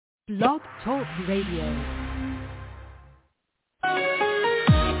Blog Talk Radio.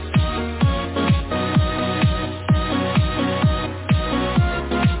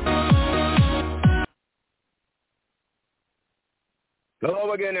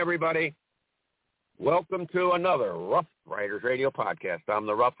 Hello again, everybody. Welcome to another Rough Riders Radio podcast. I'm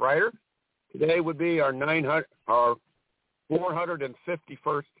the Rough Rider. Today would be our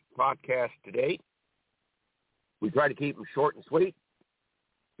 451st podcast to date. We try to keep them short and sweet.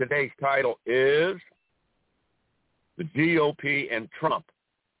 Today's title is The GOP and Trump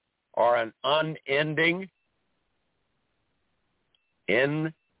Are an Unending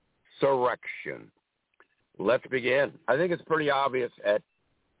Insurrection. Let's begin. I think it's pretty obvious at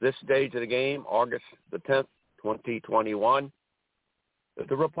this stage of the game, August the 10th, 2021, that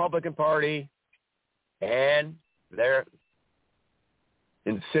the Republican Party and their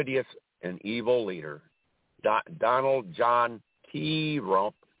insidious and evil leader, Donald John T.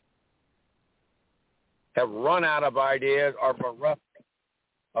 Trump, have run out of ideas or bereft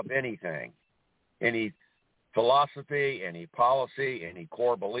of anything, any philosophy, any policy, any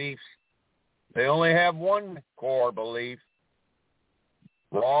core beliefs. They only have one core belief: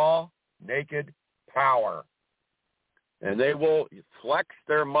 raw, naked power. And they will flex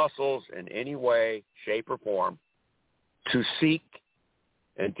their muscles in any way, shape, or form to seek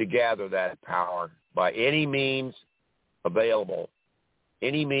and to gather that power by any means available,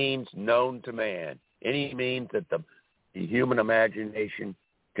 any means known to man, any means that the human imagination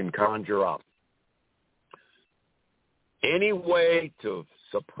can conjure up. Any way to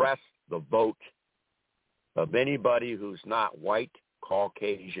suppress the vote of anybody who's not white,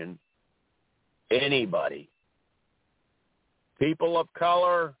 Caucasian, anybody. People of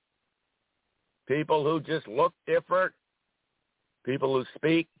color, people who just look different, people who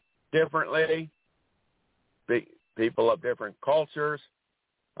speak differently, people of different cultures.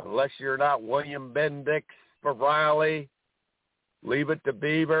 Unless you're not William Bendix for Riley, Leave It to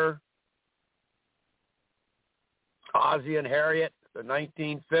Beaver, Ozzie and Harriet, the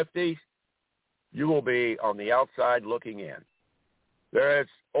 1950s, you will be on the outside looking in. There's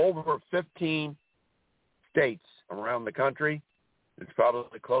over 15 states around the country. It's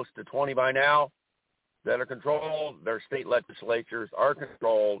probably close to 20 by now that are controlled. Their state legislatures are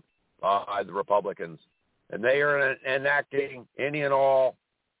controlled by the Republicans. And they are enacting any and all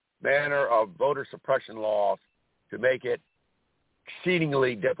manner of voter suppression laws to make it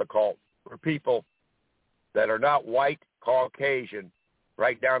exceedingly difficult for people that are not white, Caucasian,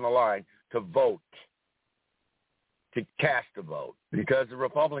 right down the line, to vote, to cast a vote. Because the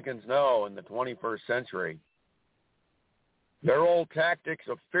Republicans know in the 21st century, their old tactics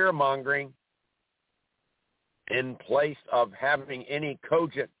of fear-mongering in place of having any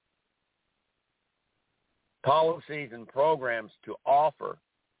cogent policies and programs to offer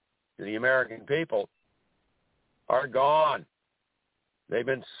to the American people are gone. They've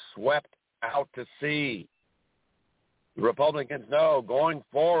been swept out to sea. The Republicans know going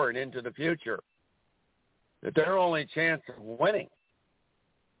forward into the future that their only chance of winning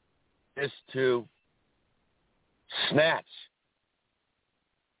is to snatch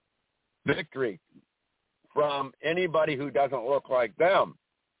victory from anybody who doesn't look like them.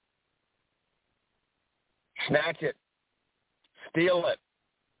 Snatch it, steal it,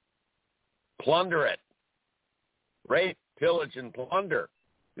 plunder it, rape, pillage, and plunder,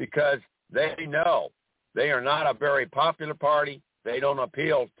 because they know they are not a very popular party. They don't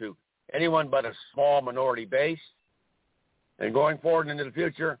appeal to anyone but a small minority base. And going forward into the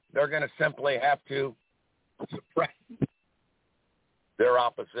future, they're going to simply have to suppress their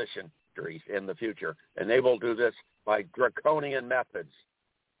opposition in the future. And they will do this by draconian methods,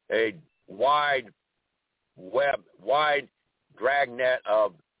 a wide dragnet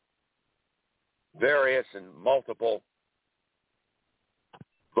of various and multiple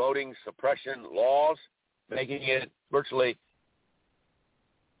voting suppression laws, making it virtually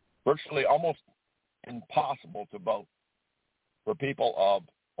almost impossible to vote for people of,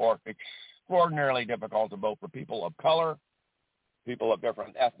 or extraordinarily difficult to vote for people of color, people of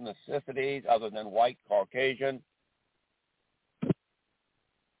different ethnicities other than white, Caucasian.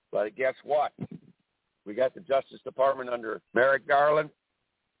 But guess what? We got the Justice Department under Merrick Garland.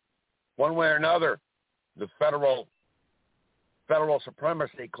 One way or another, the federal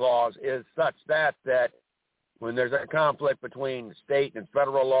supremacy clause is such that when there's a conflict between state and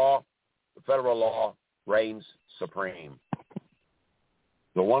federal law, the federal law reigns supreme.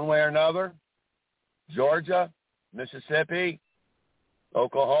 So one way or another, Georgia, Mississippi,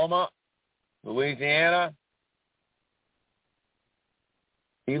 Oklahoma, Louisiana,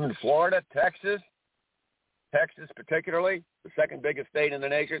 even Florida, Texas particularly, the second biggest state in the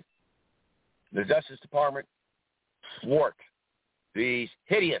nation, The Justice Department thwart these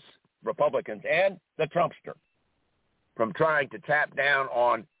hideous Republicans and the Trumpster from trying to tap down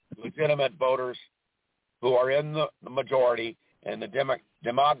on legitimate voters who are in the majority, and the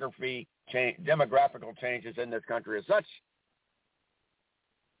demographical changes in this country is such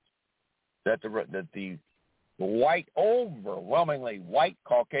that the white, overwhelmingly white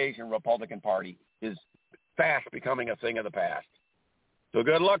Caucasian Republican Party is fast becoming a thing of the past. So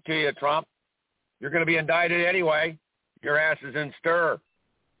good luck to you, Trump. You're going to be indicted anyway. Your ass is in stir.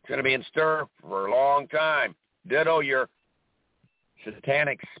 It's going to be in stir for a long time. Ditto your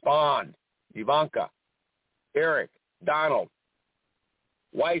satanic spawn, Ivanka, Eric, Donald,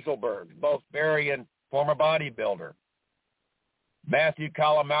 Weisselberg, both Barry and former bodybuilder, Matthew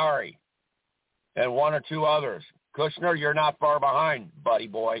Calamari, and one or two others. Kushner, you're not far behind, buddy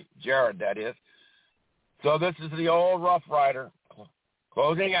boy. Jared, that is. So this is the old Rough Rider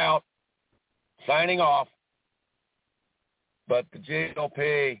closing out, signing off. But the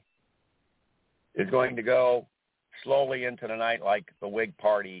GOP is going to go slowly into the night like the Whig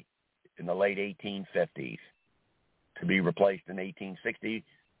Party in the late 1850s, to be replaced in 1860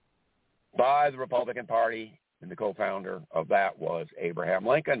 by the Republican Party, and the co-founder of that was Abraham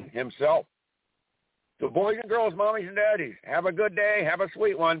Lincoln himself. So boys and girls, mommies and daddies, have a good day. Have a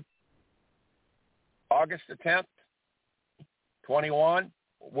sweet one. August the 10th, 21,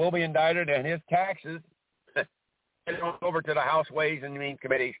 will be indicted, and his taxes over to the House Ways and Means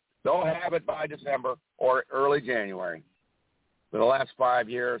Committee. They'll have it by December or early January for the last 5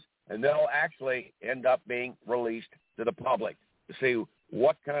 years, and they'll actually end up being released to the public to see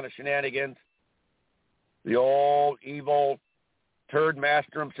what kind of shenanigans the old evil turd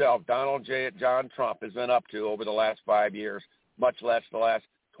master himself, Donald J. John Trump, has been up to over the last 5 years, much less the last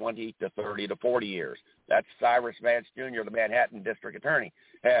 20 to 30 to 40 years. That's Cyrus Vance Jr., the Manhattan District Attorney,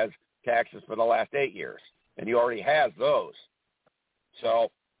 has taxes for the last 8 years, and he already has those.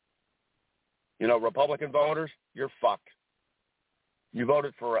 So, Republican voters, you're fucked. You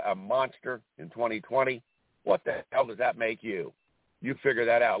voted for a monster in 2020. What the hell does that make you? You figure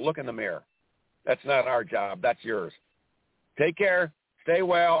that out. Look in the mirror. That's not our job. That's yours. Take care. Stay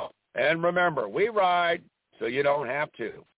well. And remember, we ride so you don't have to.